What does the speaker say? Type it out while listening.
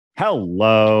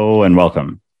Hello and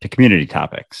welcome to Community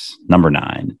Topics, number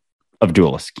 9 of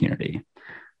Duelist Community.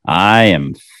 I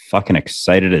am fucking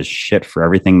excited as shit for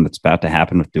everything that's about to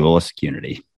happen with Duelist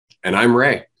Community. And I'm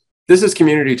Ray. This is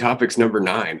Community Topics number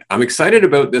 9. I'm excited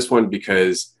about this one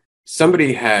because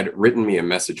somebody had written me a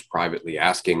message privately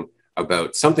asking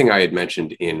about something I had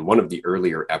mentioned in one of the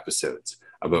earlier episodes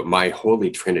about my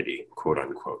Holy Trinity, quote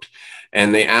unquote.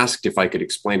 And they asked if I could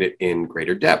explain it in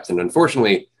greater depth. And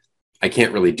unfortunately, I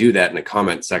can't really do that in a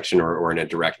comment section or in a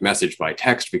direct message by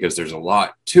text because there's a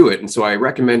lot to it. And so I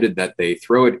recommended that they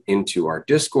throw it into our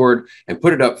Discord and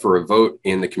put it up for a vote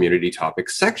in the community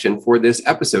topics section for this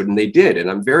episode. And they did.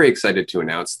 And I'm very excited to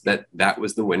announce that that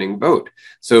was the winning vote.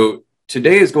 So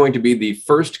today is going to be the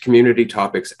first community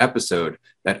topics episode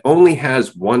that only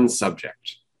has one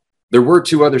subject. There were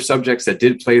 2 other subjects that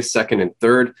did place second and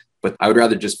third, but I would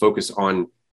rather just focus on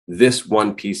this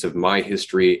one piece of my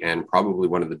history and probably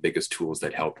one of the biggest tools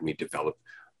that helped me develop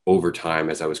over time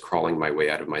as I was crawling my way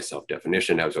out of my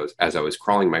self-definition, as I was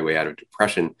crawling my way out of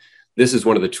depression. This is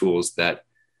one of the tools that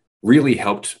really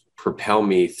helped propel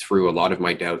me through a lot of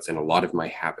my doubts and a lot of my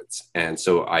habits. And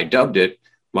so I dubbed it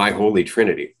my Holy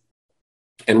Trinity.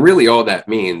 And really all that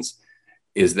means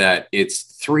is that it's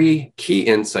 3 key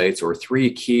insights or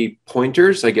 3 key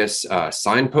pointers, I guess,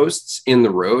 signposts in the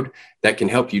road that can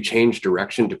help you change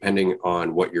direction depending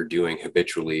on what you're doing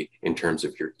habitually in terms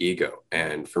of your ego.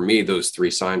 And for me, those 3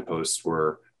 signposts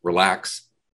were relax,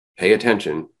 pay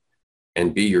attention,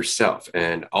 and be yourself.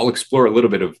 And I'll explore a little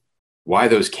bit of why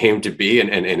those came to be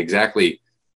and exactly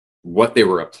what they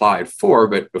were applied for.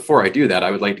 But before I do that, I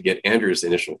would like to get Andrew's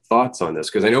initial thoughts on this,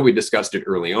 because I know we discussed it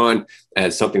early on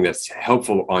as something that's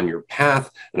helpful on your path.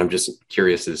 And I'm just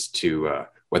curious as to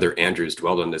whether Andrew's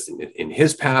dwelled on this in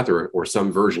his path or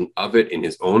some version of it in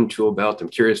his own tool belt. I'm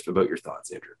curious about your thoughts,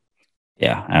 Andrew.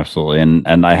 Yeah, absolutely.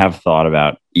 And I have thought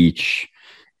about each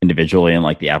individually and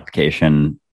like the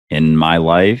application in my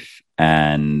life.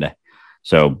 And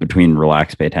so between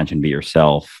relax, pay attention, be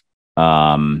yourself,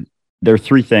 there are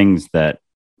 3 things that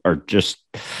are just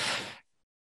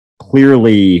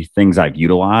clearly things I've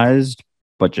utilized,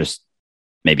 but just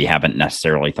maybe haven't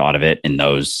necessarily thought of it in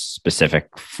those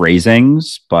specific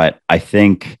phrasings. But I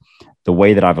think the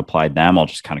way that I've applied them, I'll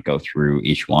just kind of go through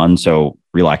each one. So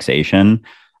relaxation,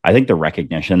 I think the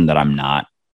recognition that I'm not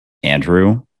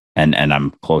Andrew and I'm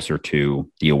closer to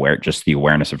the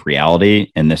awareness of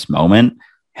reality in this moment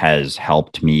has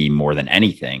helped me more than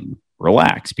anything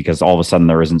relax, because all of a sudden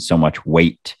there isn't so much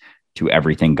weight to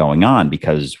everything going on.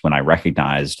 Because when I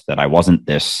recognized that I wasn't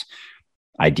this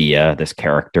idea, this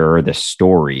character, this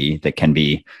story that can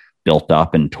be built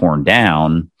up and torn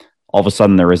down, all of a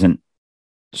sudden there isn't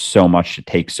so much to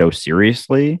take so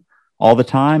seriously all the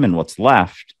time. And what's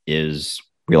left is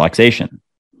relaxation.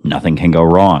 Nothing can go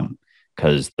wrong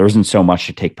because there isn't so much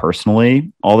to take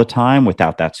personally all the time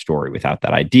without that story, without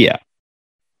that idea.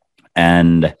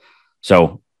 And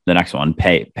so the next one,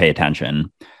 pay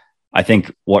attention. I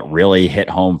think what really hit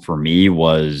home for me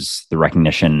was the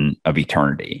recognition of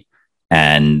eternity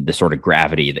and the sort of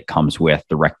gravity that comes with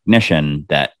the recognition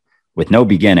that with no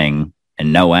beginning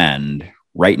and no end,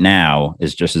 right now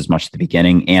is just as much the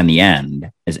beginning and the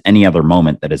end as any other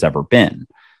moment that has ever been.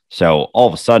 So all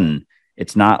of a sudden,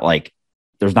 it's not like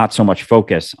there's not so much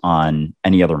focus on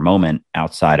any other moment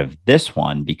outside of this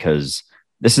one, because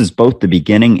this is both the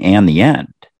beginning and the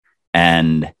end.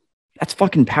 And that's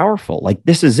fucking powerful. Like,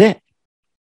 this is it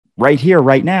right here,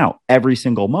 right now, every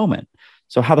single moment.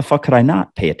 So how the fuck could I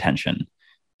not pay attention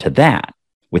to that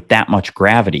with that much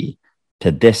gravity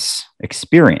to this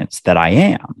experience that I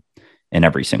am in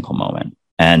every single moment?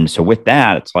 And so with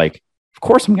that, it's like, of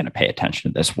course I'm going to pay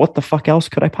attention to this. What the fuck else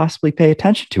could I possibly pay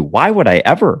attention to? Why would I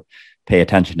ever pay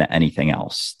attention to anything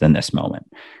else than this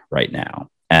moment right now?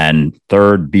 And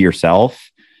third, be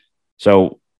yourself.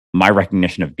 So my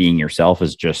recognition of being yourself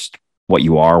is just what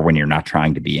you are when you're not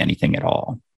trying to be anything at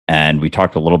all. And we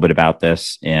talked a little bit about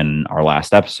this in our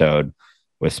last episode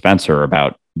with Spencer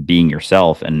about being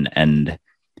yourself. And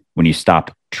when you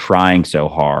stop trying so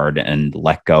hard and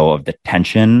let go of the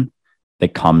tension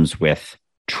that comes with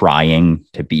trying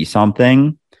to be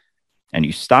something, and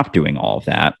you stop doing all of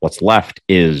that, what's left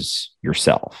is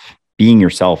yourself. Being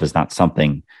yourself is not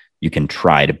something you can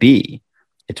try to be.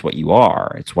 It's what you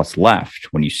are. It's what's left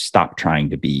when you stop trying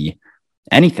to be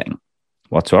anything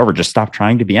whatsoever. Just stop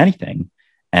trying to be anything.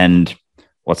 And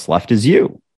what's left is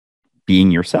you being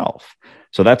yourself.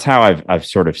 So that's how I've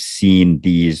sort of seen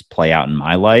these play out in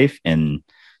my life, and,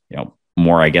 you know,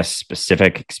 more, I guess,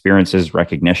 specific experiences,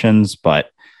 recognitions. But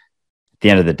at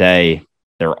the end of the day,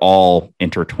 they're all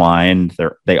intertwined.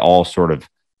 They all sort of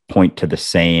point to the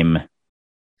same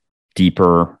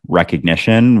deeper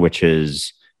recognition, which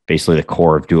is basically the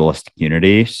core of dualistic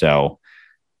unity. So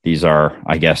these are,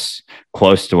 I guess,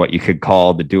 close to what you could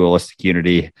call the dualistic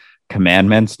unity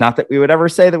commandments. Not that we would ever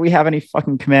say that we have any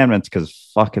fucking commandments,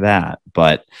 because fuck that.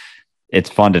 But it's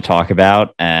fun to talk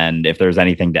about. And if there's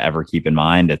anything to ever keep in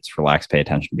mind, it's relax, pay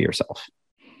attention, be yourself.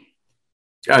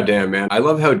 God damn, man. I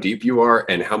love how deep you are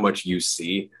and how much you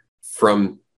see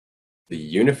from the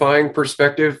unifying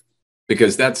perspective,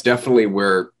 because that's definitely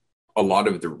where a lot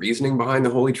of the reasoning behind the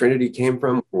Holy Trinity came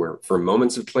from, where for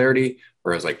moments of clarity,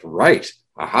 where I was like, right,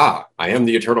 aha, I am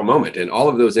the eternal moment. And all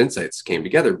of those insights came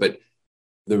together. But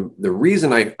the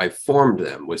reason I formed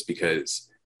them was because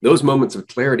those moments of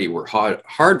clarity were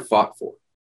hard fought for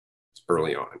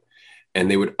early on. And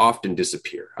they would often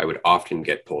disappear. I would often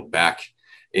get pulled back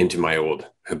into my old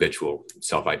habitual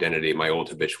self-identity, my old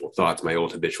habitual thoughts, my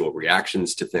old habitual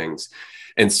reactions to things.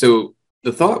 And so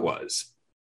the thought was,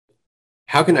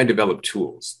 how can I develop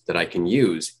tools that I can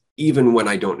use even when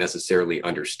I don't necessarily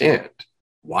understand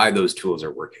why those tools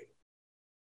are working?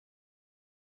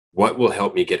 What will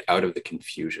help me get out of the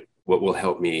confusion? What will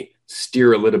help me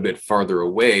steer a little bit farther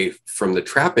away from the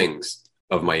trappings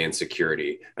of my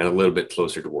insecurity and a little bit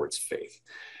closer towards faith?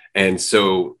 And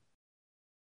so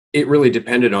it really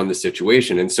depended on the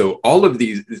situation. And so all of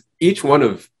these, each one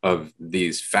of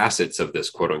these facets of this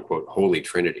quote unquote Holy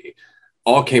Trinity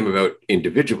all came about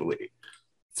individually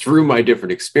through my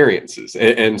different experiences.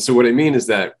 And so what I mean is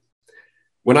that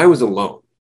when I was alone,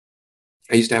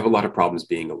 I used to have a lot of problems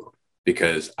being alone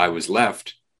because I was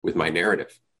left with my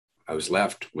narrative. I was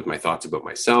left with my thoughts about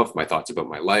myself, my thoughts about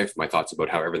my life, my thoughts about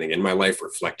how everything in my life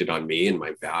reflected on me and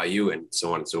my value and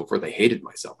so on and so forth. I hated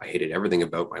myself. I hated everything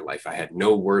about my life. I had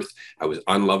no worth. I was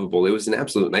unlovable. It was an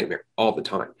absolute nightmare all the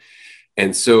time.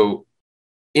 And so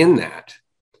in that,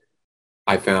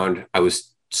 I found I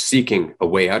was seeking a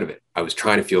way out of it. I was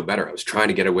trying to feel better. I was trying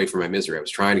to get away from my misery. I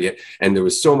was trying to and there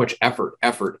was so much effort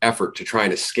to try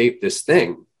and escape this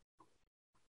thing.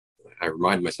 I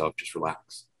reminded myself, just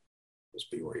relax. Just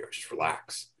be where you are, just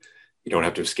relax. You don't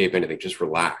have to escape anything, just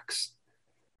relax.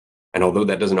 And although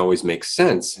that doesn't always make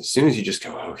sense, as soon as you just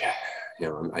go, okay,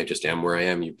 I just am where I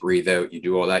am, you breathe out, you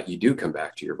do all that, you do come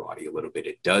back to your body a little bit.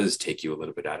 It does take you a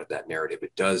little bit out of that narrative.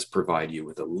 It does provide you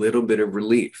with a little bit of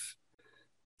relief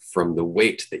from the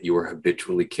weight that you are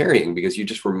habitually carrying, because you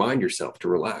just remind yourself to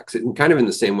relax. And kind of in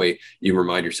the same way you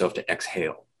remind yourself to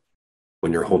exhale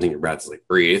when you're holding your breath. It's like,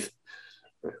 breathe.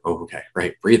 Oh, okay,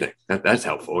 right. Breathing. That's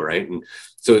helpful, right? And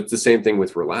so it's the same thing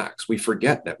with relax. We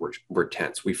forget that we're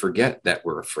tense. We forget that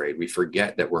we're afraid. We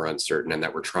forget that we're uncertain and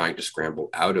that we're trying to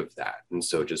scramble out of that. And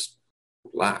so just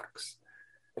relax.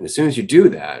 And as soon as you do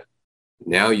that,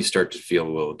 now you start to feel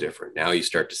a little different. Now you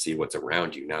start to see what's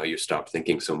around you. Now you stop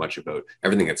thinking so much about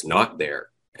everything that's not there,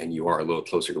 and you are a little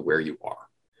closer to where you are.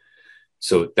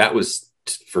 So that was,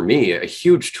 for me, a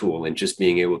huge tool in just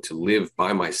being able to live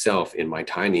by myself in my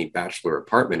tiny bachelor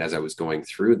apartment as I was going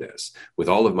through this, with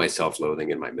all of my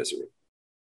self-loathing and my misery.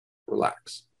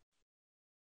 Relax.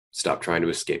 Stop trying to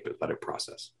escape it. Let it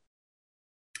process.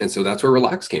 And so that's where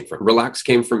relax came from. Relax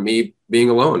came from me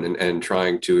being alone and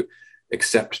trying to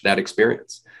accept that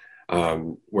experience.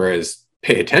 Whereas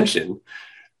pay attention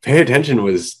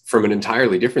was from an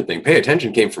entirely different thing. Pay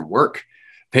attention came from work.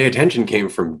 Pay attention came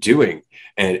from doing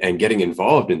and getting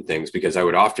involved in things, because I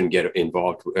would often get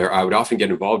involved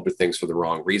with things for the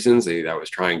wrong reasons. I was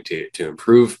trying to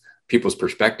improve people's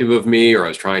perspective of me, or I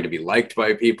was trying to be liked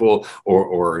by people,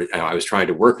 or I was trying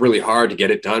to work really hard to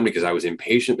get it done because I was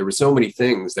impatient. There were so many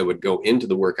things that would go into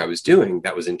the work I was doing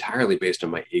that was entirely based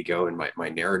on my ego and my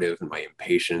narrative and my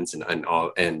impatience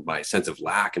and my sense of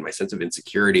lack and my sense of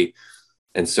insecurity.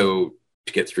 And so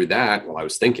to get through that, while I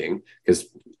was thinking, because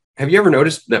have you ever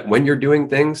noticed that when you're doing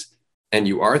things and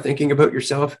you are thinking about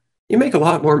yourself, you make a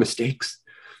lot more mistakes?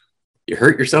 You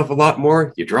hurt yourself a lot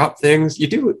more, you drop things, you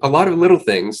do a lot of little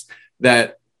things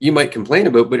that you might complain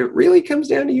about, but it really comes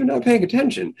down to you not paying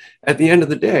attention at the end of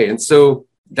the day. And so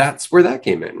that's where that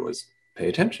came in, was pay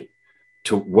attention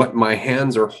to what my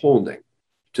hands are holding,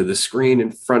 to the screen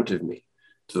in front of me,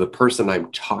 to the person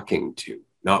I'm talking to,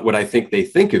 not what I think they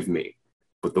think of me,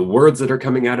 but the words that are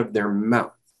coming out of their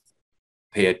mouth.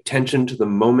 Pay attention to the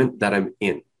moment that I'm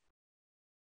in,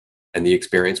 and the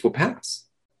experience will pass.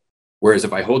 Whereas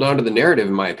if I hold on to the narrative,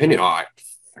 in my opinion, I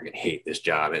fucking hate this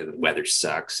job, and the weather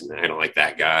sucks, and I don't like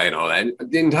that guy and all that,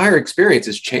 the entire experience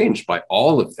is changed by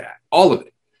all of that, all of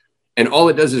it. And all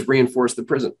it does is reinforce the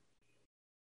prison.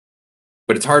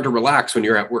 But it's hard to relax when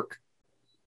you're at work.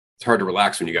 It's hard to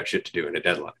relax when you got shit to do and a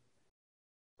deadline.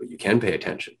 But you can pay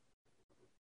attention.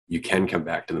 You can come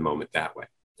back to the moment that way.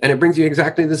 And it brings you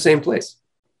exactly to the same place,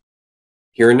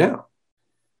 here and now.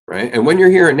 right? And when you're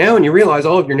here and now and you realize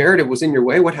all of your narrative was in your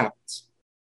way, what happens?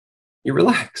 You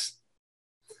relax.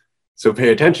 So pay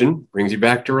attention brings you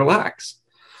back to relax.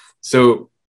 So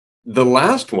the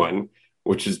last one,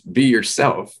 which is be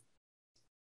yourself,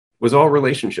 was all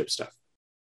relationship stuff.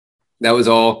 That was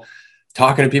all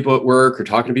talking to people at work or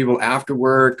talking to people after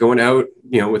work, going out,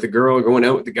 with a girl, going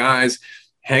out with the guys,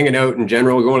 hanging out in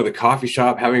general, going to the coffee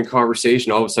shop, having a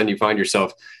conversation. All of a sudden you find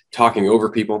yourself talking over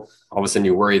people. All of a sudden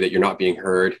you worry that you're not being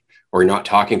heard, or you're not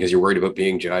talking because you're worried about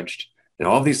being judged. And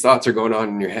all these thoughts are going on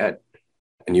in your head.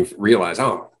 And you realize,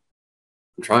 oh,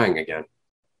 I'm trying again.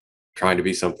 I'm trying to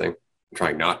be something. I'm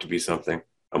trying not to be something.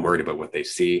 I'm worried about what they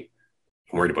see.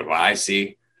 I'm worried about what I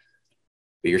see.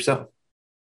 Be yourself.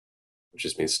 It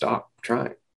just means stop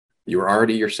trying. You're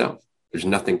already yourself. There's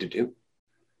nothing to do.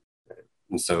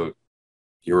 And so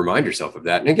you remind yourself of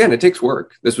that. And again, it takes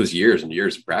work. This was years and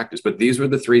years of practice, but these were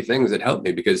the three things that helped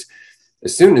me, because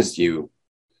as soon as you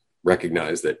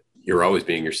recognize that you're always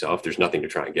being yourself, there's nothing to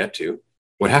try and get to,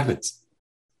 what happens?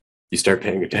 You start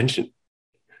paying attention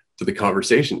to the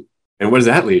conversation. And what does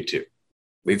that lead to? It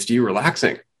leads to you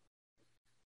relaxing.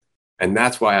 And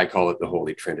that's why I call it the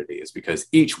Holy Trinity, is because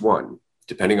each one,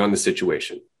 depending on the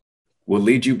situation, will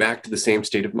lead you back to the same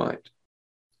state of mind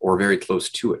or very close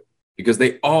to it, because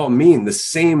they all mean the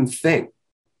same thing.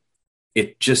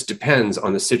 It just depends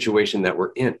on the situation that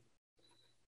we're in.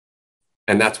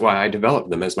 And that's why I developed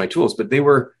them as my tools, but they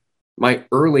were my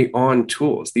early on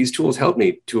tools. These tools helped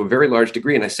me to a very large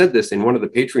degree. And I said this in one of the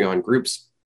Patreon groups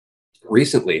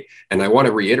recently, and I want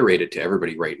to reiterate it to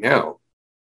everybody right now.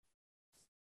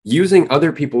 Using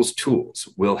other people's tools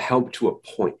will help to a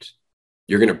point.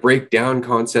 You're going to break down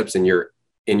concepts in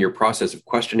your process of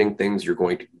questioning things. You're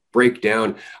going to break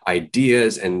down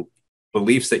ideas and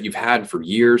beliefs that you've had for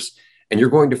years, and you're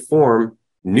going to form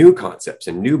new concepts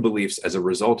and new beliefs as a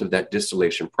result of that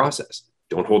distillation process.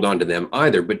 Don't hold on to them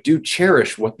either, but do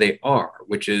cherish what they are,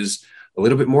 which is a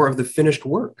little bit more of the finished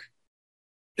work.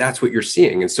 That's what you're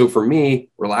seeing. And so for me,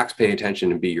 relax, pay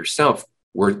attention, and be yourself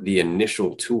were the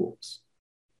initial tools.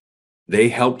 They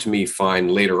helped me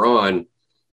find later on,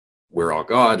 we're all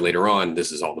God, later on,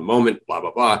 this is all the moment, blah,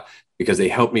 blah, blah, because they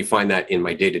helped me find that in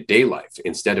my day-to-day life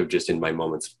instead of just in my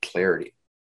moments of clarity.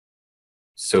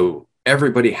 So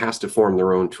everybody has to form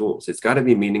their own tools. It's got to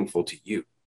be meaningful to you.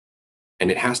 And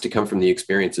it has to come from the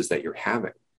experiences that you're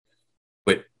having.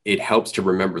 But it helps to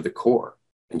remember the core.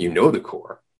 And you know the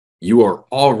core. You are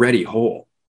already whole.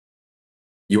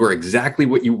 You are exactly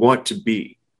what you want to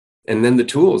be. And then the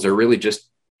tools are really just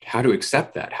how to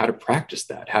accept that, how to practice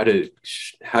that, how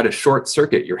to short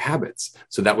circuit your habits.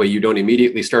 So that way you don't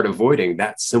immediately start avoiding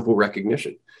that simple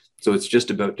recognition. So it's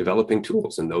just about developing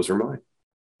tools, and those are mine.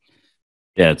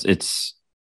 Yeah, it's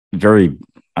very,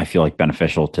 I feel like,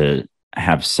 beneficial to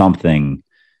have something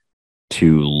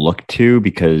to look to,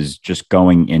 because just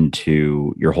going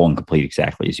into your whole and complete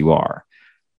exactly as you are,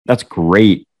 that's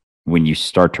great when you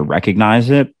start to recognize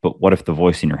it. But what if the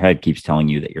voice in your head keeps telling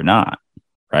you that you're not,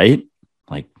 right?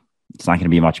 Like, it's not going to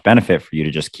be much benefit for you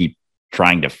to just keep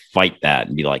trying to fight that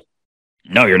and be like,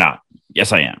 no, you're not.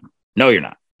 Yes, I am. No, you're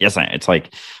not. Yes, I am. It's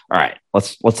like, all right,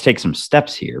 let's take some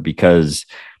steps here, because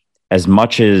as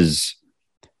much as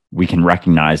we can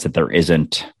recognize that there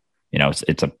isn't,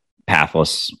 it's a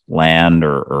pathless land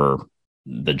or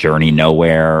the journey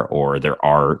nowhere, or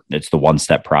it's the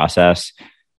one-step process.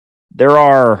 There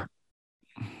are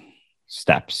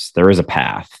steps. There is a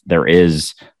path. There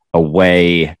is a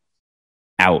way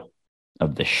out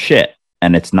of the shit.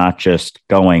 And it's not just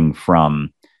going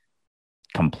from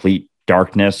complete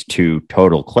darkness to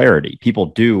total clarity. People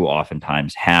do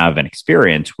oftentimes have an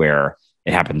experience where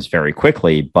it happens very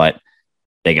quickly, but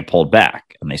they get pulled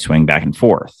back and they swing back and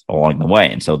forth along the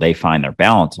way. And so they find their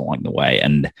balance along the way.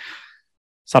 And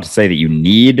it's not to say that you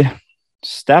need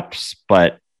steps,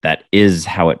 but that is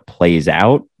how it plays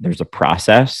out. There's a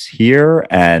process here.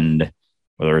 And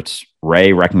whether it's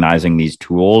Ray recognizing these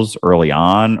tools early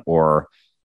on, or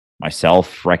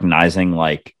myself recognizing,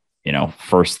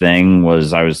 first thing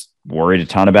was I was worried a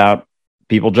ton about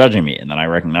people judging me. And then I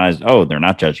recognized, oh, they're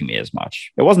not judging me as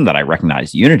much. It wasn't that I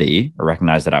recognized unity or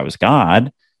recognized that I was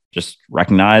God, just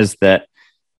recognized that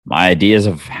my ideas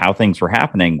of how things were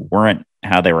happening weren't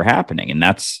how they were happening. And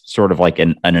that's sort of like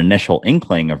an initial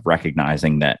inkling of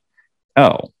recognizing that,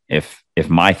 oh, if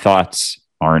my thoughts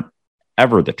aren't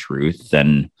ever the truth,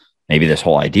 then maybe this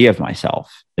whole idea of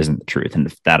myself isn't the truth. And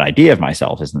if that idea of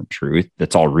myself isn't the truth,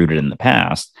 that's all rooted in the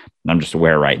past, and I'm just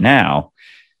aware right now,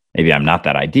 maybe I'm not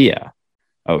that idea.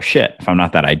 Oh shit, if I'm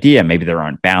not that idea, maybe there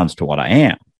aren't bounds to what I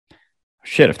am.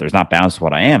 Shit, if there's not bounds to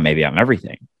what I am, maybe I'm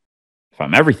everything. If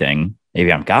I'm everything,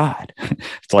 maybe I'm God.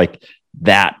 It's like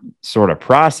that sort of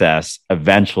process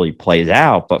eventually plays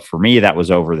out. But for me, that was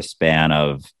over the span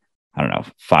of, I don't know,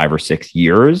 5 or 6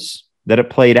 years that it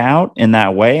played out in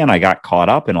that way. And I got caught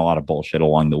up in a lot of bullshit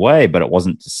along the way, but it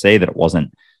wasn't to say that it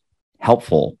wasn't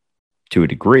helpful to a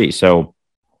degree. So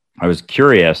I was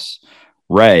curious,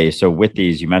 Ray. So with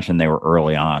these, you mentioned they were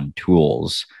early on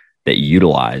tools that you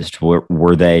utilized.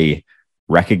 Were they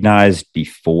recognized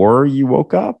before you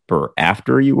woke up or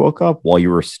after you woke up while you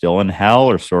were still in hell,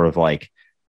 or sort of like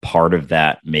part of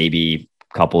that maybe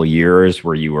couple of years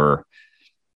where you were?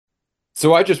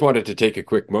 So I just wanted to take a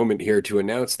quick moment here to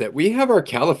announce that we have our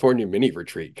California mini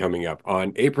retreat coming up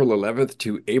on April 11th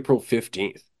to April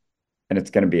 15th. And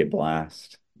it's going to be a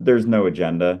blast. There's no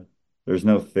agenda. There's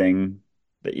no thing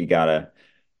that you got to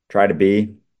try to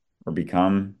be or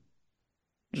become.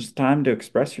 Just time to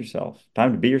express yourself,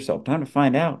 time to be yourself, time to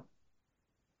find out,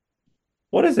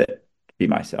 what is it to be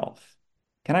myself?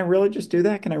 Can I really just do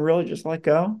that? Can I really just let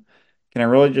go? Can I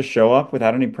really just show up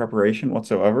without any preparation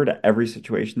whatsoever to every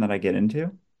situation that I get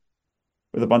into,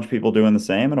 with a bunch of people doing the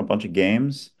same and a bunch of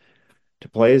games to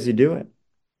play as you do it?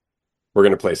 We're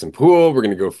going to play some pool. We're going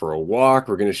to go for a walk.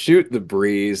 We're going to shoot the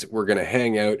breeze. We're going to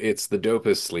hang out. It's the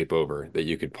dopest sleepover that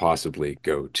you could possibly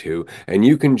go to. And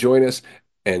you can join us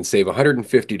and save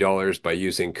 $150 by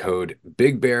using code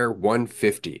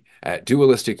BigBear150 at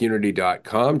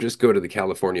dualisticunity.com. Just go to the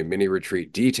California mini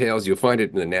retreat details. You'll find it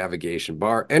in the navigation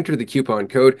bar. Enter the coupon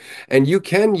code, and you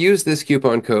can use this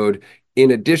coupon code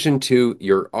in addition to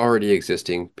your already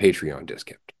existing Patreon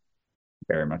discount.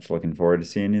 Very much looking forward to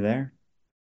seeing you there.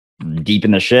 Deep in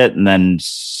the shit, and then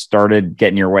started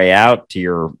getting your way out to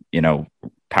your,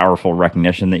 powerful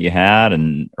recognition that you had,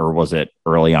 or was it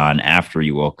early on after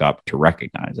you woke up to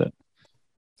recognize it?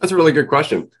 That's a really good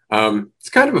question. It's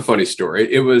kind of a funny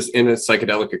story. It was in a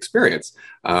psychedelic experience.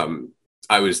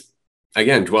 I was,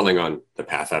 again, dwelling on the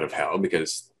path out of hell,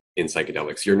 because in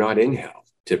psychedelics, you're not in hell.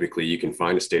 Typically, you can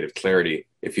find a state of clarity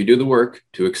if you do the work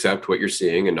to accept what you're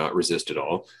seeing and not resist at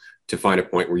all, to find a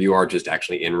point where you are just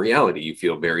actually in reality. You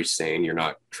feel very sane. You're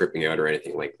not tripping out or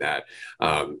anything like that.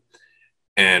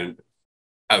 And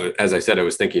as I said, I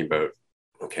was thinking about,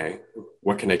 okay,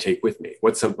 what can I take with me?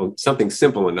 What's something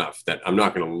simple enough that I'm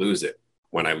not going to lose it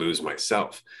when I lose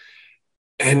myself?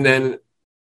 And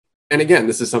again,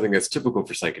 this is something that's typical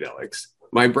for psychedelics.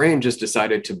 My brain just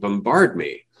decided to bombard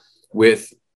me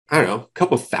with, I don't know, a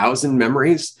couple thousand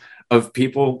memories of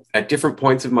people at different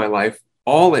points of my life,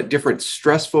 all at different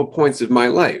stressful points of my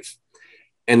life.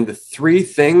 And the three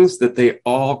things that they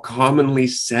all commonly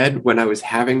said when I was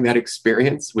having that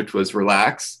experience, which was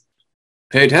relax,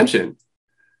 pay attention,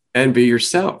 and be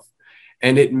yourself.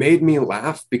 And it made me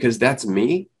laugh, because that's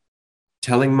me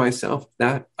telling myself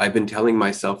that. I've been telling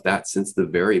myself that since the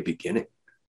very beginning.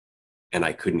 And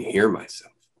I couldn't hear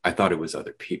myself. I thought it was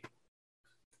other people.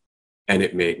 And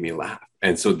it made me laugh.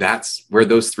 And so that's where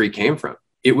those three came from.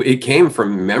 It came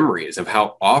from memories of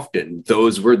how often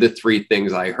those were the three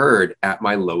things I heard at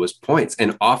my lowest points,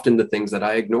 and often the things that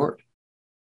I ignored,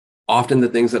 often the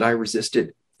things that I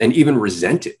resisted and even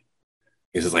resented.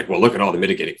 Because it's like, well, look at all the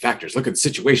mitigating factors. Look at the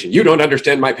situation. You don't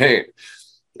understand my pain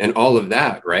and all of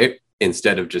that, right?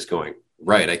 Instead of just going,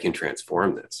 right, I can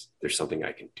transform this. There's something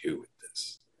I can do with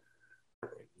this.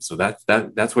 So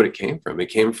that's what it came from. It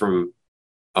came from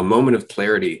a moment of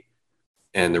clarity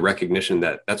and the recognition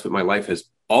that that's what my life has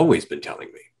always been telling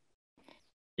me.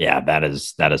 Yeah, that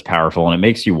is powerful. And it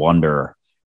makes you wonder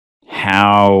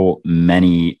how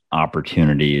many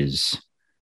opportunities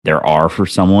there are for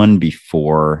someone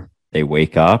before they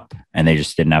wake up and they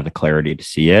just didn't have the clarity to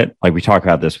see it. Like we talk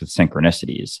about this with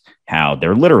synchronicities, how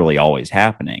they're literally always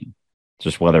happening.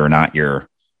 Just whether or not you're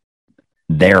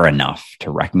there enough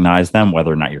to recognize them,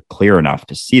 whether or not you're clear enough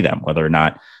to see them, whether or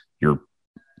not you're,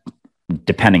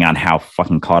 depending on how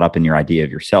fucking caught up in your idea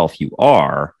of yourself you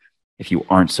are. If you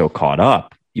aren't so caught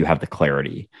up, you have the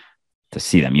clarity to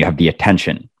see them. You have the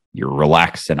attention. You're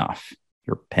relaxed enough.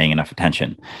 You're paying enough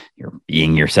attention. You're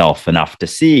being yourself enough to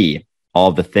see all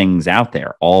of the things out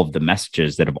there, all of the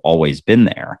messages that have always been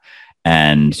there.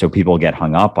 And so people get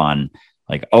hung up on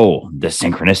like, oh, the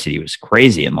synchronicity was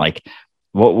crazy. And like,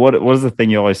 what was the thing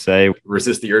you always say?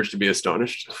 Resist the urge to be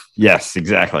astonished. Yes,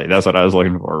 exactly. That's what I was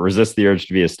looking for. Resist the urge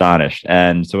to be astonished.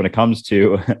 And so when it comes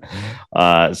to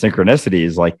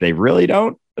synchronicities, like they really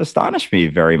don't astonish me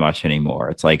very much anymore.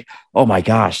 It's like, oh my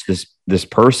gosh, this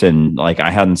person, like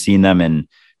I hadn't seen them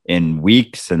in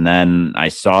weeks, and then I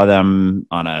saw them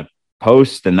on a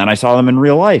post, and then I saw them in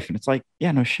real life, and it's like,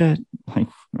 yeah, no shit. Like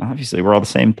obviously we're all the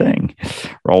same thing.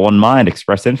 We're all one mind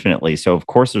expressed infinitely. So of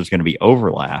course there's going to be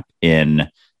overlap in,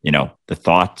 the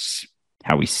thoughts,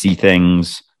 how we see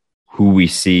things, who we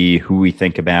see, who we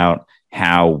think about,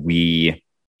 how we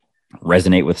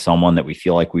resonate with someone that we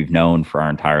feel like we've known for our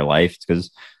entire life. It's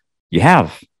because you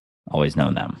have always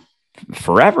known them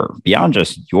forever, beyond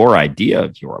just your idea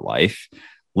of your life,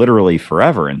 literally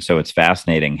forever. And so it's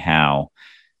fascinating how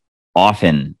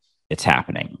often it's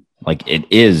happening. Like it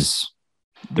is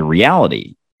the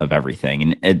reality of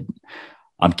everything. And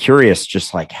I'm curious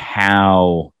just like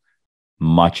how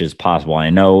much is possible. I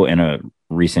know in a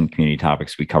recent community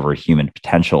topics, we cover human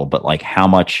potential, but like how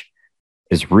much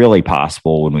is really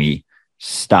possible when we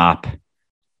stop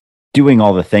doing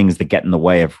all the things that get in the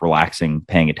way of relaxing,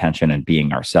 paying attention, and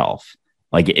being ourselves.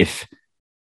 Like if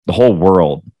the whole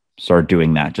world started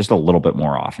doing that just a little bit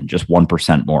more often, just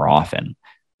 1% more often,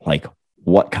 like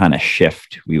what kind of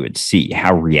shift we would see,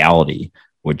 how reality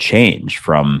would change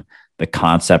from the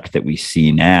concept that we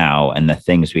see now and the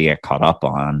things we get caught up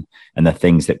on and the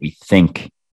things that we think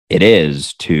it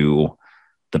is to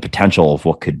the potential of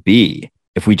what could be.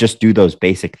 If we just do those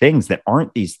basic things that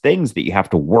aren't these things that you have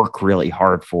to work really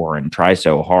hard for and try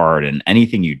so hard, and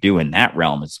anything you do in that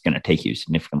realm is going to take you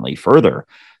significantly further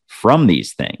from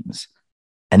these things.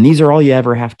 And these are all you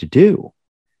ever have to do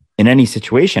in any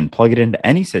situation. Plug it into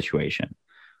any situation.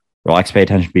 Relax, pay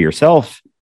attention, be yourself,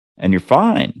 and you're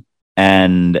fine.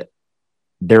 And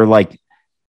they're like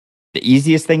the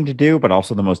easiest thing to do, but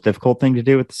also the most difficult thing to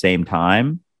do at the same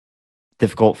time.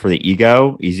 Difficult for the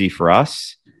ego, easy for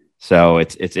us. So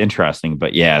it's interesting,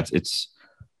 but yeah,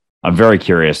 I'm very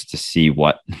curious to see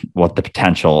what the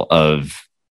potential of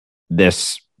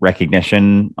this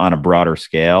recognition on a broader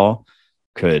scale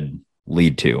could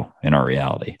lead to in our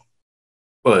reality.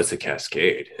 Well, it's a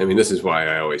cascade. I mean, this is why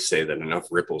I always say that enough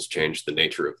ripples change the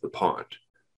nature of the pond,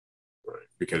 right?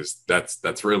 Because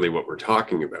that's really what we're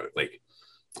talking about. Like,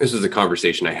 this is a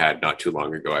conversation I had not too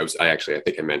long ago. I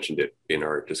think I mentioned it in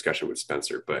our discussion with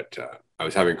Spencer, but I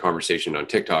was having a conversation on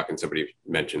TikTok and somebody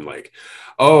mentioned like,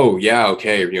 oh yeah,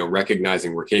 okay,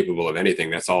 recognizing we're capable of anything.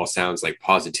 That's all sounds like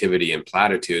positivity and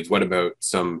platitudes. What about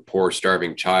some poor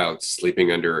starving child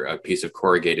sleeping under a piece of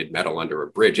corrugated metal under a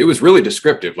bridge? It was really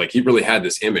descriptive. Like he really had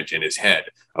this image in his head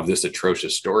of this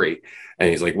atrocious story. And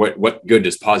he's like, what good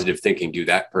does positive thinking do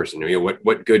that person?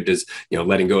 What good does,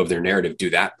 letting go of their narrative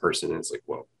do that person? And it's like,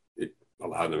 well, it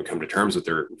allowed them to come to terms with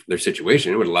their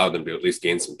situation. It would allow them to at least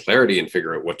gain some clarity and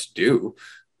figure out what to do.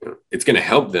 It's going to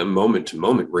help them moment to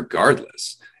moment,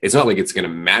 regardless. It's not like it's going to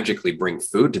magically bring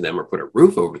food to them or put a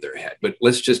roof over their head, but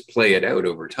let's just play it out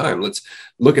over time. Let's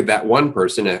look at that one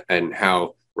person and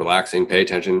how relaxing, pay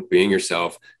attention, being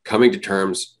yourself, coming to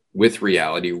terms with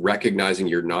reality, recognizing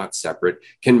you're not separate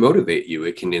can motivate you.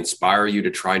 It can inspire you to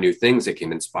try new things. It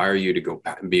can inspire you to go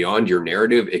beyond your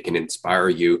narrative. It can inspire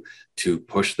you to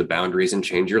push the boundaries and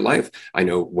change your life. I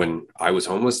know when I was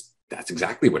homeless, that's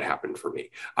exactly what happened for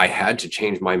me. I had to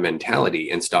change my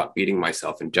mentality and stop beating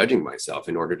myself and judging myself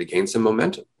in order to gain some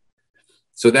momentum.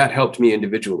 So that helped me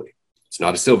individually. It's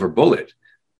not a silver bullet,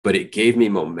 but it gave me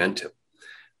momentum.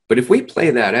 But if we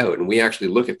play that out and we actually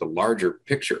look at the larger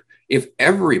picture, if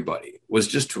everybody was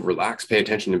just to relax, pay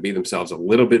attention, and be themselves a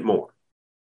little bit more,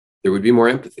 there would be more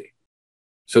empathy.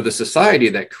 So the society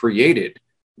that created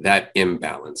that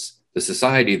imbalance, the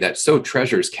society that so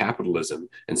treasures capitalism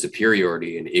and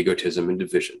superiority and egotism and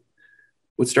division,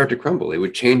 would start to crumble. It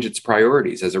would change its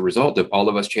priorities as a result of all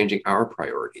of us changing our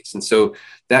priorities. And so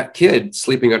that kid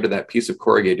sleeping under that piece of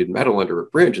corrugated metal under a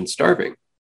bridge and starving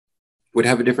would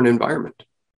have a different environment.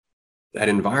 That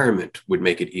environment would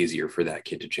make it easier for that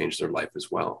kid to change their life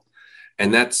as well.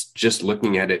 And that's just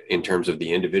looking at it in terms of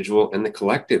the individual and the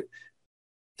collective.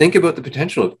 Think about the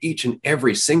potential of each and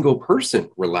every single person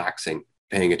relaxing,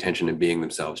 paying attention, and being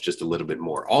themselves just a little bit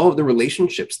more. All of the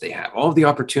relationships they have, all of the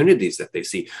opportunities that they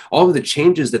see, all of the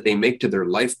changes that they make to their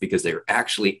life because they're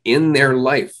actually in their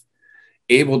life,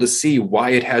 able to see why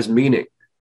it has meaning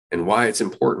and why it's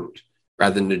important,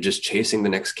 rather than just chasing the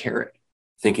next carrot,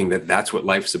 thinking that that's what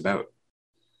life's about.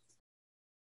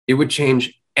 It would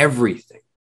change everything.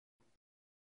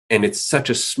 And it's such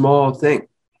a small thing.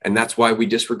 And that's why we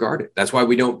disregard it. That's why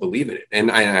we don't believe in it.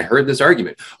 And I heard this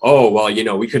argument. Oh,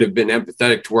 well, we could have been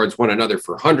empathetic towards one another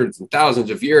for hundreds and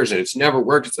thousands of years and it's never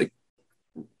worked. It's like,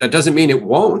 that doesn't mean it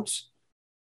won't.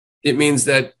 It means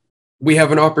that we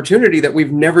have an opportunity that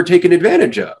we've never taken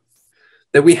advantage of,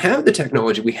 that we have the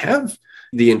technology, we have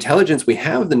the intelligence, we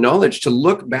have the knowledge to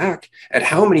look back at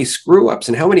how many screw ups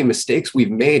and how many mistakes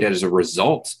we've made as a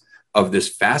result of this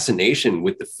fascination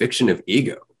with the fiction of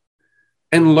ego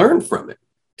and learn from it,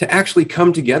 to actually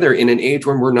come together in an age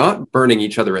when we're not burning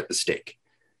each other at the stake,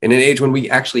 in an age when we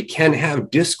actually can have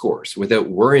discourse without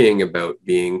worrying about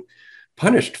being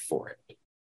punished for it.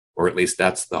 Or at least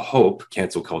that's the hope.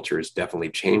 Cancel culture is definitely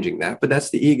changing that, but that's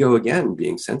the ego again,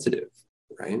 being sensitive.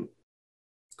 right?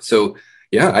 So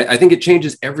yeah, I think it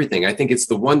changes everything. I think it's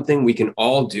the one thing we can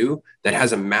all do that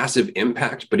has a massive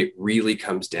impact, but it really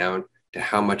comes down to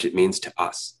how much it means to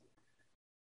us.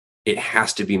 It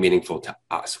has to be meaningful to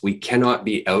us. We cannot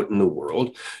be out in the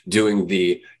world doing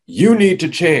the, you need to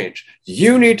change,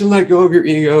 you need to let go of your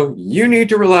ego, you need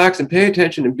to relax and pay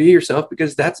attention and be yourself,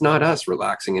 because that's not us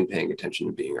relaxing and paying attention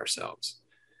and being ourselves.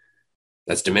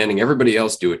 That's demanding everybody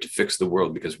else do it to fix the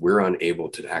world because we're unable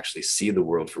to actually see the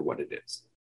world for what it is.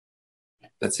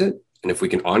 That's it. And if we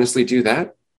can honestly do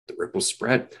that, the ripples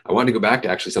spread. I wanted to go back to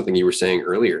actually something you were saying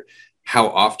earlier, how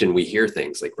often we hear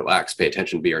things like relax, pay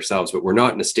attention, be ourselves, but we're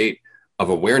not in a state of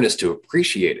awareness to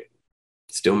appreciate it.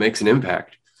 It still makes an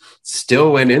impact.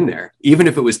 Still went in there, even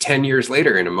if it was 10 years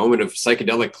later in a moment of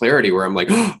psychedelic clarity where I'm like,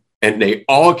 oh, and they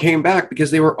all came back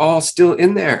because they were all still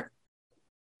in there.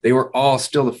 They were all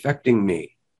still affecting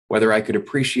me, whether I could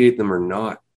appreciate them or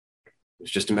not.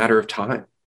 It's just a matter of time.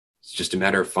 It's just a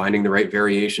matter of finding the right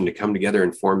variation to come together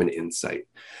and form an insight.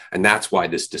 And that's why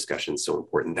this discussion is so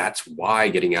important. That's why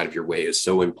getting out of your way is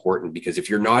so important, because if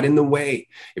you're not in the way,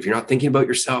 if you're not thinking about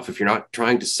yourself, if you're not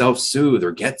trying to self-soothe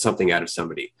or get something out of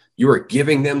somebody, you are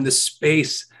giving them the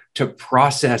space to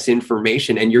process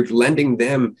information and you're lending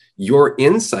them your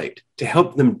insight to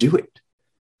help them do it.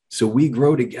 So we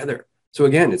grow together. So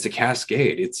again, it's a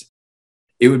cascade.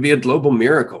 It would be a global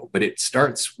miracle, but it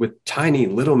starts with tiny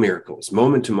little miracles,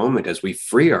 moment to moment, as we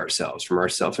free ourselves from our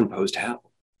self-imposed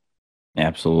hell.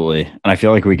 Absolutely. And I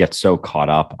feel like we get so caught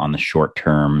up on the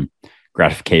short-term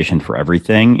gratification for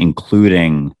everything,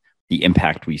 including the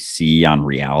impact we see on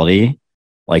reality.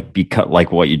 Because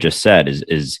what you just said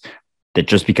is that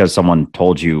just because someone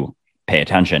told you pay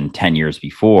attention 10 years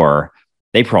before,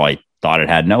 they probably thought it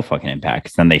had no fucking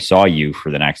impact. Then they saw you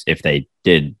for the next, if they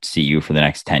did see you for the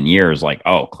next 10 years, like,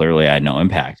 oh, clearly I had no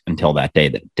impact until that day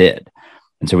that it did.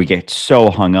 And so we get so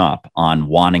hung up on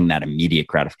wanting that immediate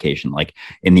gratification, like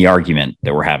in the argument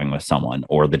that we're having with someone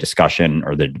or the discussion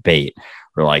or the debate,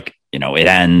 we're like, it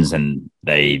ends and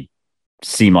they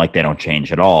seem like they don't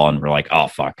change at all. And we're like, oh,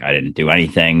 fuck, I didn't do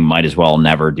anything. Might as well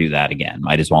never do that again.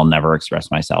 Might as well never express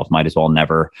myself. Might as well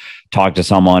never talk to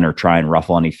someone or try and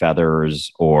ruffle any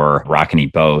feathers or rock any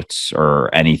boats or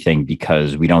anything,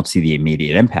 because we don't see the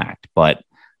immediate impact, but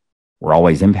we're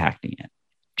always impacting it.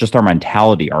 Just our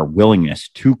mentality, our willingness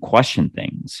to question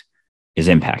things is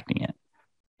impacting it.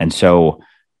 And so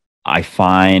I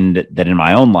find that in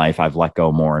my own life, I've let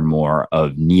go more and more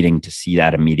of needing to see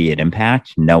that immediate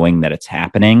impact, knowing that it's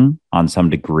happening on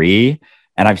some degree.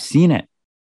 And I've seen it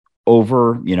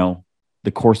over,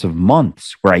 the course of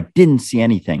months where I didn't see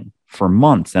anything for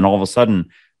months. And all of a sudden,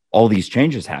 all these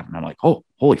changes happen. I'm like, oh,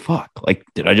 holy fuck. Like,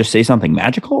 did I just say something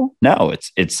magical? No,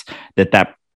 it's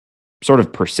that sort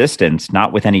of persistence,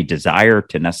 not with any desire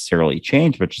to necessarily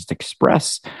change, but just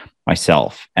express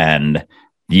myself and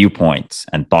viewpoints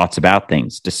and thoughts about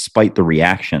things, despite the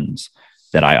reactions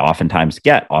that I oftentimes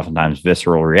get, oftentimes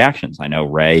visceral reactions. I know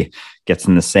Ray gets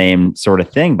in the same sort of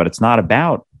thing, but it's not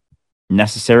about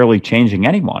necessarily changing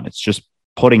anyone. It's just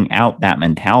putting out that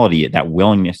mentality, that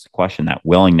willingness to question, that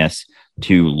willingness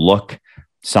to look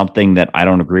something that I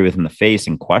don't agree with in the face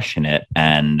and question it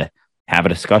and have a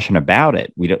discussion about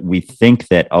it. We think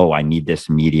that, oh, I need this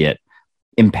immediate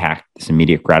impact, this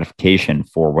immediate gratification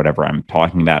for whatever I'm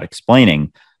talking about,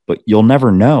 explaining, but you'll never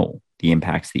know the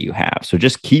impacts that you have. So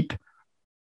just keep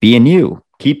being you,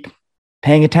 keep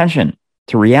paying attention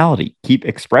to reality, keep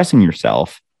expressing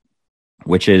yourself,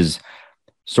 which is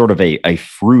sort of a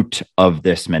fruit of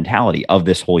this mentality of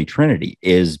this Holy Trinity,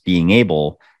 is being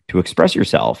able to express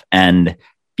yourself and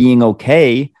being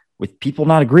okay with people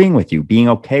not agreeing with you, being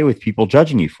okay with people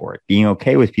judging you for it, being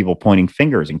okay with people pointing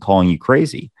fingers and calling you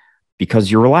crazy,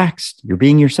 because you're relaxed, you're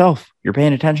being yourself, you're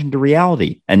paying attention to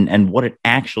reality and what it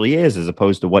actually is, as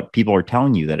opposed to what people are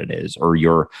telling you that it is, or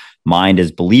your mind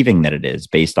is believing that it is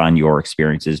based on your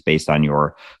experiences, based on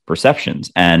your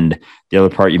perceptions. And the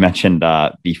other part you mentioned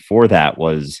before that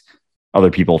was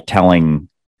other people telling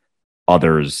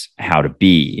others how to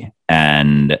be.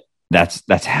 And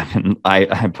that's happened.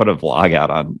 I put a vlog out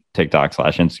on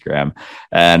TikTok/Instagram,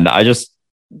 and I just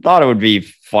thought it would be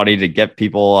funny to get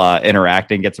people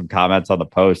interacting, get some comments on the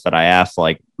post that I asked,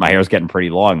 like, my hair's getting pretty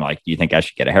long. Like, do you think I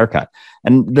should get a haircut?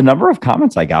 And the number of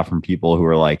comments I got from people who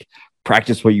were like,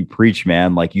 practice what you preach,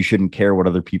 man. Like, you shouldn't care what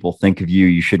other people think of you.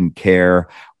 You shouldn't care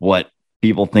what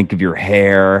people think of your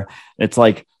hair. It's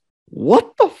like,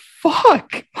 what the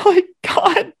fuck? Like,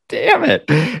 God damn it.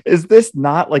 Is this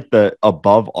not like the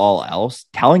above all else?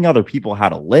 Telling other people how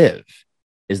to live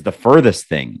is the furthest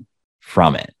thing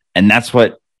from it. And that's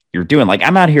what you're doing. Like,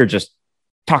 I'm out here just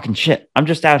talking shit. I'm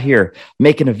just out here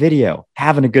making a video,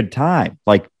 having a good time,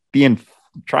 like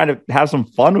trying to have some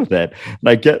fun with it. And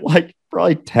I get like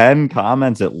probably 10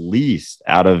 comments at least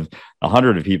out of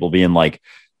 100 of people being like,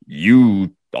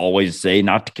 you always say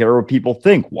not to care what people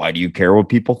think. Why do you care what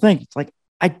people think? It's like,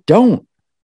 I don't.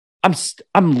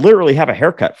 I'm literally have a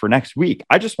haircut for next week.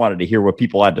 I just wanted to hear what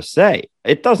people had to say.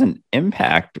 It doesn't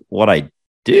impact what I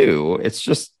do. It's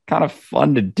just kind of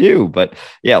fun to do. But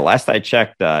yeah, last I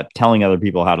checked, telling other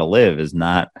people how to live is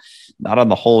not on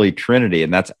the Holy Trinity.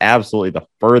 And that's absolutely the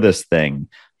furthest thing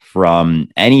from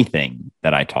anything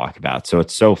that I talk about. So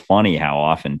it's so funny how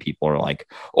often people are like,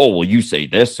 oh, well, you say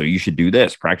this, so you should do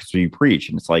this, practice what you preach.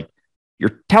 And it's like,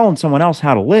 you're telling someone else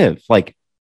how to live. Like,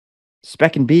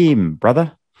 spec and beam,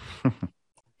 brother.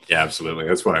 Yeah, absolutely.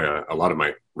 That's why a lot of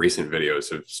my recent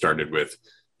videos have started with,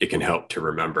 it can help to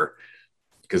remember.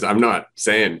 Because I'm not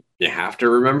saying you have to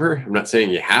remember. I'm not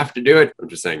saying you have to do it. I'm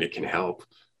just saying it can help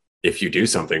if you do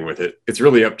something with it. It's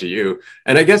really up to you.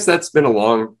 And I guess that's been a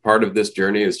long part of this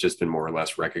journey, has just been more or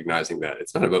less recognizing that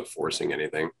it's not about forcing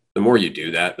anything. The more you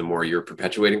do that, the more you're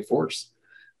perpetuating force,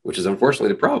 which is unfortunately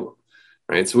the problem,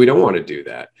 right? So we don't want to do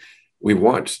that. We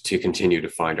want to continue to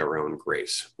find our own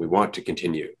grace. We want to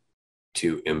continue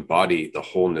to embody the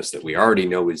wholeness that we already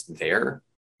know is there,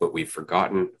 but we've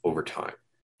forgotten over time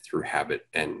through habit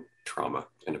and trauma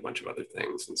and a bunch of other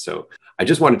things. And so I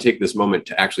just want to take this moment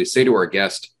to actually say to our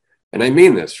guest, and I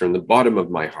mean this from the bottom of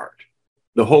my heart,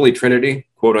 the Holy Trinity,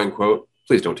 quote unquote,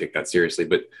 please don't take that seriously,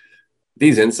 but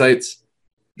these insights,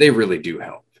 they really do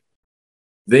help.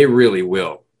 They really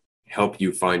will help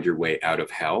you find your way out of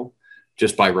hell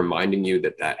just by reminding you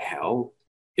that that hell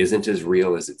isn't as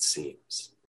real as it seems.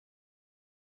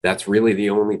 That's really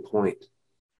the only point.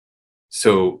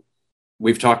 So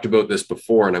we've talked about this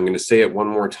before, and I'm going to say it one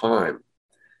more time.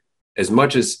 As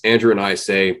much as Andrew and I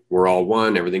say we're all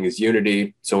one, everything is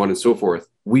unity, so on and so forth,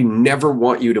 we never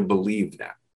want you to believe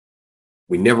that.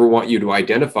 We never want you to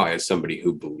identify as somebody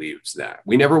who believes that.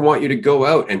 We never want you to go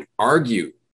out and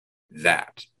argue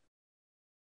that,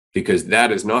 because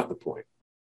that is not the point.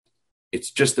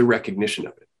 It's just the recognition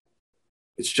of it.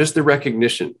 It's just the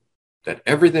recognition that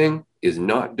everything is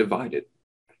not divided.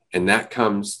 And that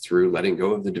comes through letting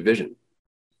go of the division.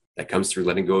 That comes through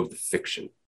letting go of the fiction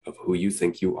of who you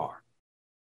think you are.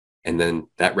 And then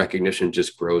that recognition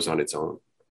just grows on its own.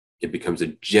 It becomes a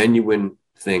genuine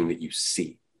thing that you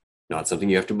see, not something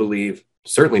you have to believe,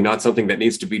 certainly not something that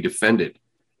needs to be defended,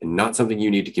 and not something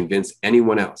you need to convince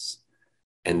anyone else.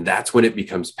 And that's when it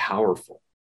becomes powerful,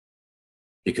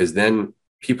 because then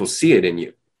people see it in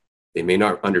you. They may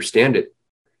not understand it.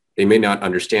 They may not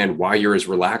understand why you're as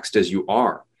relaxed as you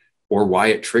are, or why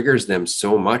it triggers them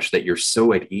so much that you're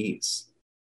so at ease.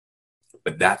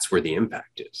 But that's where the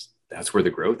impact is. That's where the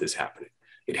growth is happening.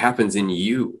 It happens in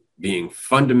you being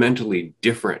fundamentally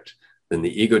different than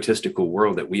the egotistical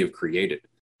world that we have created.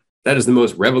 That is the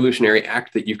most revolutionary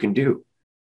act that you can do.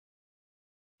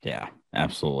 Yeah,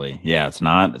 absolutely. Yeah, it's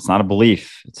not a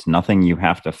belief. It's nothing you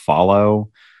have to follow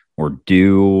or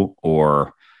do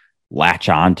or latch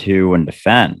onto and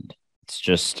defend. It's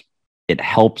just, it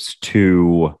helps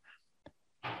to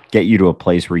get you to a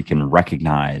place where you can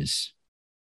recognize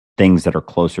things that are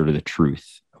closer to the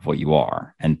truth of what you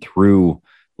are. And through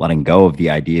letting go of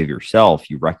the idea of yourself,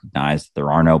 you recognize that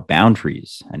there are no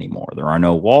boundaries anymore. There are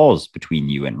no walls between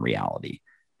you and reality.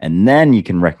 And then you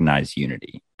can recognize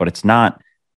unity. But it's not,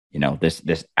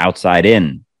 this outside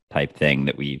in type thing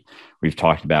that we've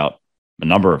talked about a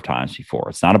number of times before.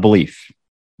 It's not a belief.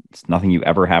 It's nothing you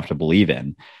ever have to believe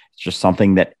in. It's just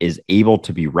something that is able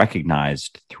to be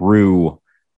recognized through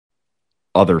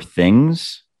other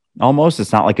things. Almost,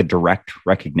 it's not like a direct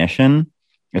recognition.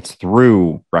 It's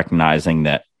through recognizing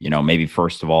that, maybe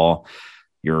first of all,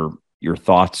 your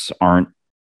thoughts aren't,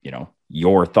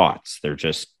 your thoughts. They're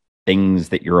just things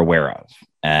that you're aware of.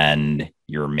 And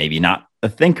you're maybe not a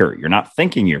thinker. You're not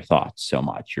thinking your thoughts so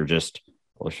much. You're just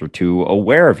closer to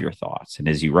aware of your thoughts. And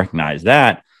as you recognize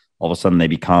that, all of a sudden they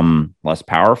become less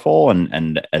powerful.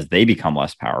 And as they become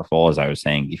less powerful, as I was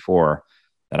saying before,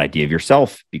 that idea of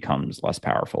yourself becomes less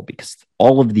powerful, because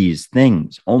all of these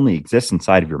things only exist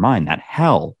inside of your mind. That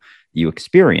hell you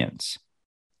experience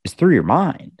is through your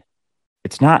mind.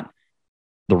 It's not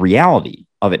the reality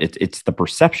of it. It's the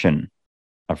perception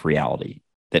of reality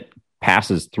that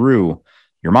passes through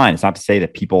your mind. It's not to say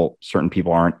that certain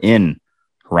people aren't in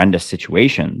horrendous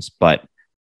situations, but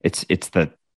it's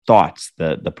the thoughts,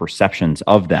 the perceptions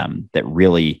of them that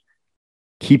really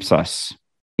keeps us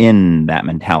in that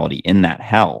mentality, in that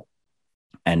hell.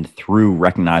 And through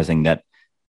recognizing that,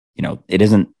 it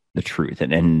isn't the truth,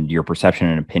 and your perception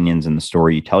and opinions and the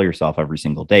story you tell yourself every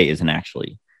single day isn't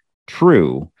actually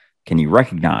true, can you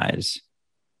recognize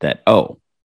that, oh,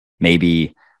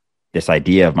 maybe this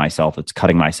idea of myself that's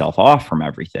cutting myself off from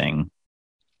everything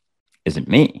isn't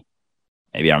me?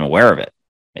 Maybe I'm aware of it.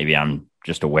 Maybe I'm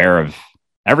just aware of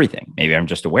everything. Maybe I'm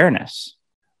just awareness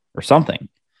or something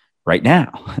right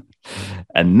now.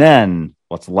 And then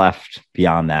what's left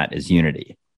beyond that is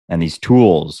unity. And these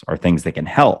tools are things that can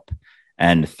help.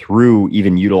 And through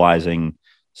even utilizing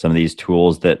some of these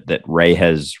tools that Ray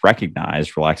has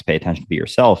recognized, relax, pay attention, be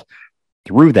yourself,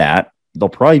 through that, they'll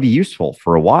probably be useful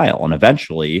for a while. And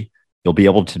eventually you'll be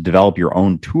able to develop your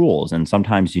own tools. And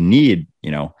sometimes you need,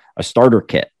 a starter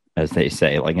kit, as they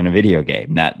say, like in a video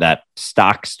game, that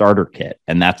stock starter kit.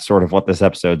 And that's sort of what this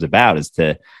episode's about, is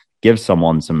to give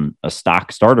someone a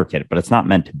stock starter kit, but it's not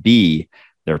meant to be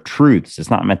their truths. It's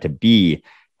not meant to be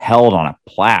held on a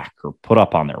plaque or put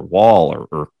up on their wall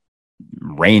or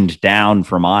rained down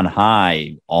from on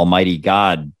high, Almighty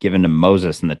God given to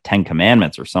Moses in the 10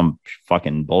 Commandments or some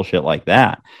fucking bullshit like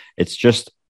that. It's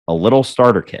just a little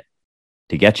starter kit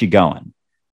to get you going.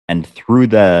 And through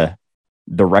the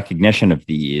recognition of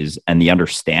these and the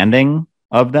understanding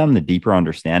of them, the deeper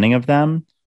understanding of them,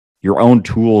 your own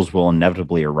tools will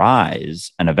inevitably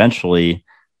arise and eventually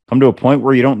come to a point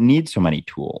where you don't need so many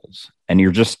tools. And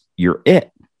you're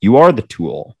it. You are the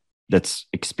tool that's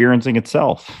experiencing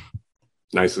itself.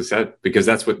 Nicely said, because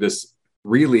that's what this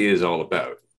really is all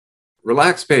about.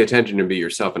 Relax, pay attention, and be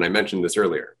yourself. And I mentioned this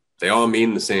earlier. They all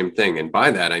mean the same thing. And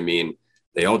by that, I mean,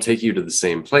 they all take you to the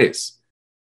same place,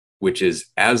 which is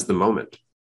as the moment.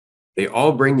 They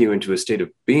all bring you into a state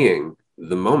of being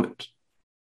the moment,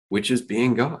 which is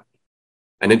being God.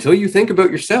 And until you think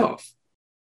about yourself,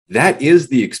 that is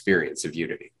the experience of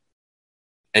unity.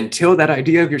 Until that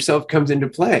idea of yourself comes into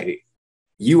play,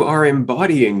 you are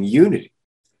embodying unity.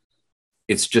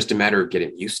 It's just a matter of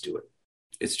getting used to it.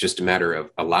 It's just a matter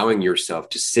of allowing yourself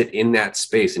to sit in that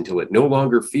space until it no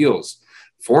longer feels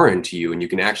foreign to you and you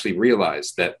can actually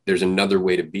realize that there's another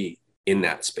way to be in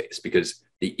that space, because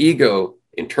the ego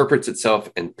interprets itself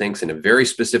and thinks in a very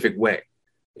specific way.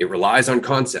 It relies on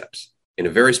concepts in a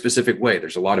very specific way.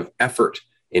 There's a lot of effort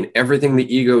in everything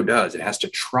the ego does. It has to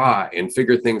try and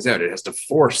figure things out. It has to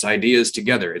force ideas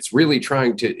together. It's really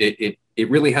trying to, it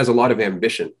really has a lot of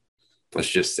ambition, let's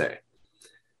just say.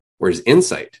 Whereas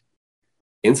insight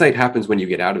happens when you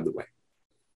get out of the way.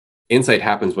 Insight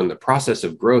happens when the process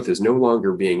of growth is no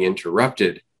longer being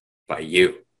interrupted by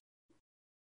you.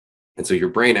 And so your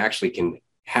brain actually can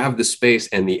have the space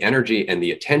and the energy and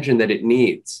the attention that it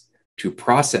needs to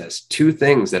process two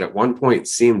things that at one point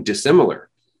seemed dissimilar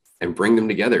and bring them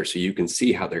together so you can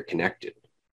see how they're connected.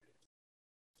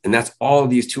 And that's all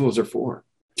these tools are for,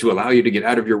 to allow you to get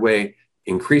out of your way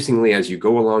increasingly as you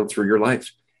go along through your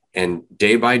life. And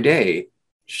day by day,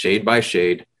 shade by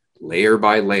shade, layer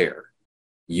by layer,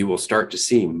 you will start to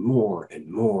see more and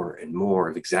more and more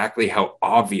of exactly how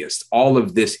obvious all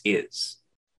of this is.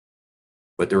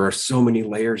 But there are so many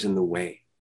layers in the way.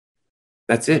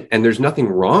 That's it. And there's nothing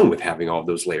wrong with having all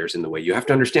those layers in the way. You have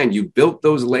to understand you built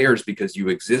those layers because you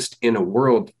exist in a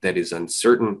world that is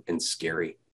uncertain and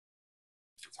scary.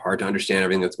 It's hard to understand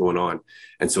everything that's going on.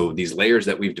 And so these layers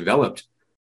that we've developed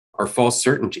are false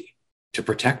certainty to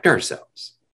protect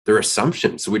ourselves. They're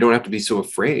assumptions, so we don't have to be so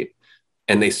afraid.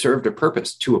 And they served a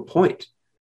purpose to a point.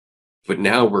 But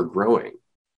now we're growing.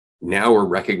 Now we're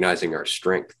recognizing our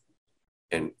strength.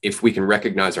 And if we can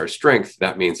recognize our strength,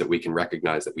 that means that we can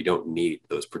recognize that we don't need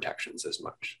those protections as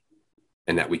much,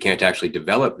 and that we can't actually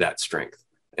develop that strength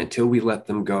until we let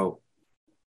them go.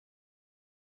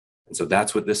 And so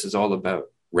that's what this is all about.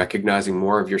 Recognizing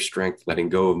more of your strength, letting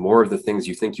go of more of the things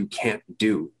you think you can't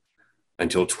do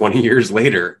until 20 years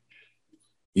later,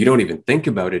 you don't even think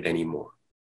about it anymore.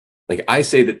 Like I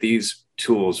say that these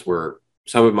tools were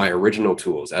some of my original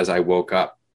tools as I woke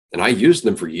up, and I used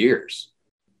them for years.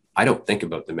 I don't think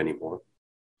about them anymore.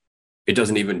 It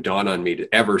doesn't even dawn on me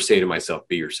to ever say to myself,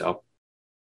 be yourself,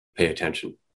 pay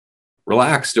attention.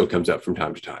 Relax still comes up from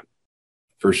time to time,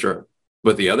 for sure.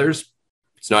 But the others,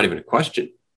 it's not even a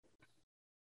question.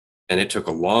 And it took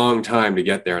a long time to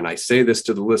get there. And I say this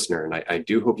to the listener, and I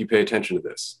do hope you pay attention to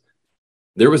this.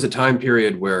 There was a time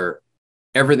period where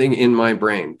everything in my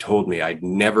brain told me I'd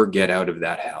never get out of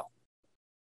that hell,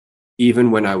 even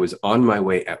when I was on my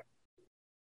way out.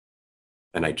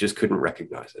 And I just couldn't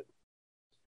recognize it.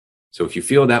 So if you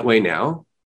feel that way now,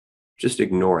 just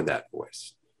ignore that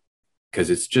voice, because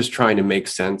it's just trying to make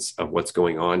sense of what's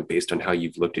going on based on how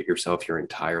you've looked at yourself your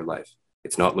entire life.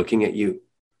 It's not looking at you.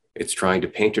 It's trying to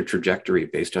paint a trajectory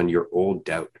based on your old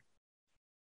doubt.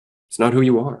 It's not who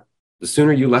you are. The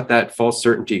sooner you let that false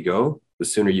certainty go, the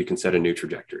sooner you can set a new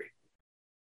trajectory.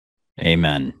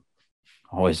 Amen.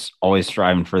 Always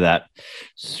striving for that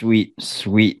sweet,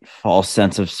 sweet false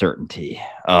sense of certainty.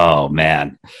 Oh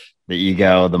man, the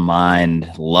ego, the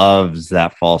mind loves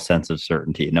that false sense of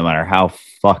certainty. No matter how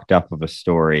fucked up of a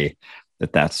story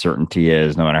that certainty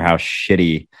is, no matter how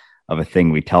shitty of a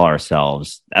thing we tell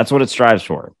ourselves, that's what it strives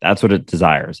for. That's what it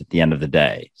desires at the end of the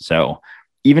day. So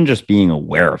even just being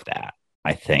aware of that,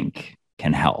 I think,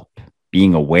 can help.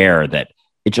 Being aware that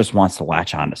it just wants to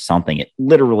latch on to something. It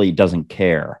literally doesn't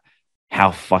care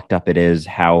how fucked up it is,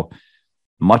 how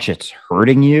much it's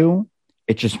hurting you.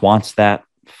 It just wants that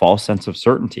false sense of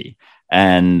certainty.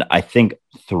 And I think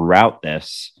throughout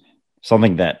this,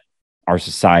 something that our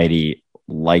society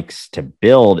likes to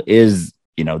build is,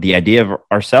 the idea of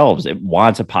ourselves. It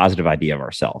wants a positive idea of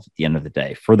ourselves at the end of the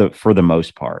day, for the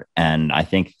most part. And I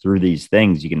think through these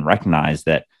things, you can recognize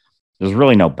that there's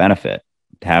really no benefit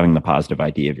to having the positive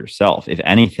idea of yourself. If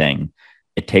anything,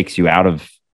 it takes you out of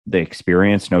the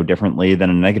experience no differently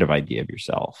than a negative idea of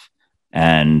yourself.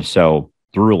 And so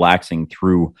through relaxing,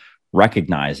 through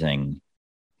recognizing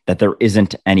that there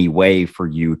isn't any way for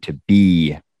you to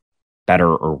be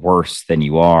better or worse than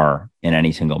you are in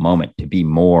any single moment, to be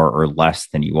more or less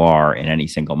than you are in any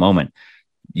single moment,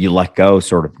 you let go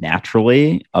sort of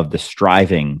naturally of the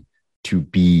striving to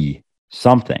be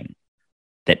something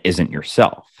that isn't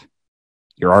yourself.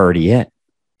 You're already it.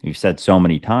 We've said so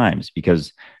many times,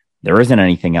 because there isn't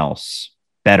anything else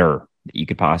better that you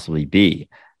could possibly be.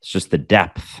 It's just the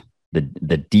depth, the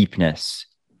deepness,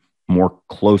 more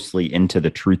closely into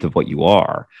the truth of what you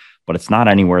are. But it's not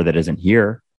anywhere that isn't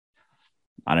here,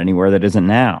 not anywhere that isn't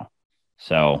now.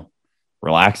 So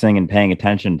relaxing and paying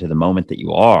attention to the moment that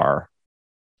you are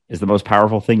is the most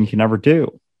powerful thing you can ever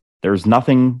do. There's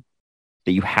nothing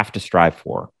that you have to strive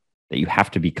for, that you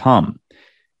have to become,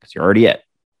 because you're already it.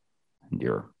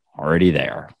 You're already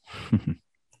there.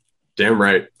 Damn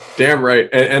right. Damn right.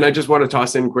 And I just want to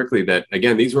toss in quickly that,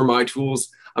 again, these were my tools.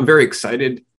 I'm very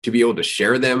excited to be able to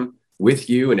share them with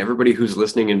you and everybody who's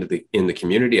listening in the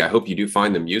community. I hope you do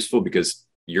find them useful, because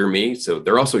you're me. So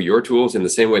they're also your tools, in the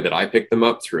same way that I picked them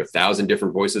up through 1,000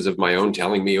 different voices of my own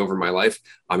telling me over my life.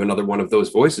 I'm another one of those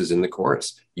voices in the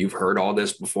chorus. You've heard all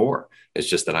this before. It's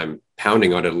just that I'm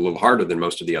pounding on it a little harder than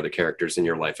most of the other characters in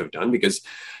your life have done, because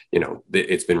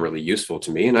it's been really useful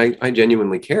to me. And I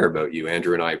genuinely care about you.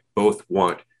 Andrew and I both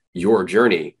want your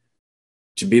journey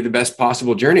to be the best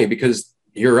possible journey, because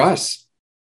you're us.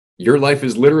 Your life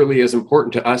is literally as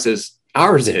important to us as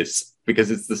ours is,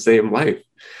 because it's the same life.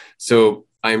 So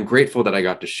I am grateful that I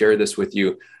got to share this with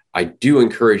you. I do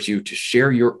encourage you to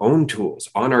share your own tools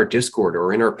on our Discord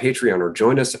or in our Patreon, or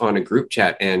join us on a group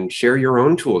chat and share your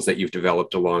own tools that you've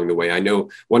developed along the way. I know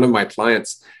one of my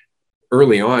clients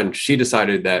early on, she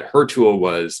decided that her tool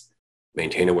was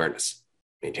maintain awareness,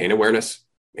 maintain awareness,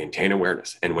 maintain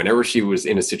awareness. And whenever she was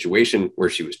in a situation where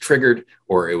she was triggered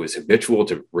or it was habitual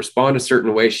to respond a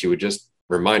certain way, she would just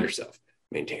remind herself,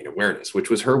 maintain awareness, which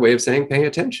was her way of saying pay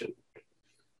attention.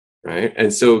 Right.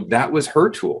 And so that was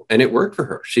her tool, and it worked for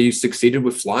her. She succeeded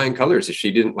with flying colors. She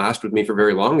didn't last with me for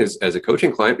very long as a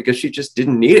coaching client, because she just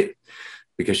didn't need it,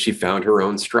 because she found her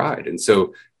own stride. And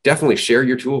so definitely share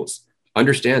your tools.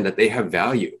 Understand that they have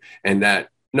value, and that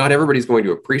not everybody's going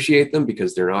to appreciate them,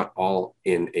 because they're not all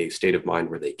in a state of mind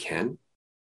where they can.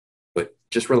 But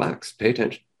just relax, pay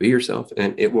attention, be yourself,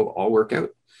 and it will all work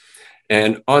out.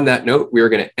 And on that note, we are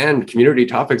going to end Community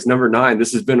Topics number 9.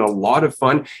 This has been a lot of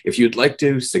fun. If you'd like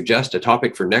to suggest a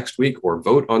topic for next week or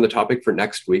vote on the topic for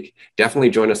next week, definitely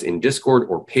join us in Discord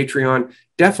or Patreon.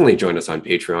 Definitely join us on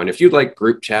Patreon. If you'd like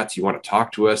group chats, you want to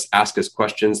talk to us, ask us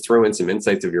questions, throw in some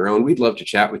insights of your own, we'd love to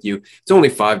chat with you. It's only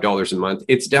 $5 a month.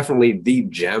 It's definitely the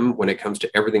gem when it comes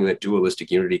to everything that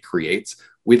Dualistic Unity creates.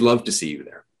 We'd love to see you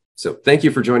there. So thank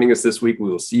you for joining us this week. We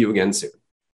will see you again soon.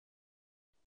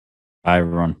 Bye,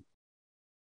 everyone.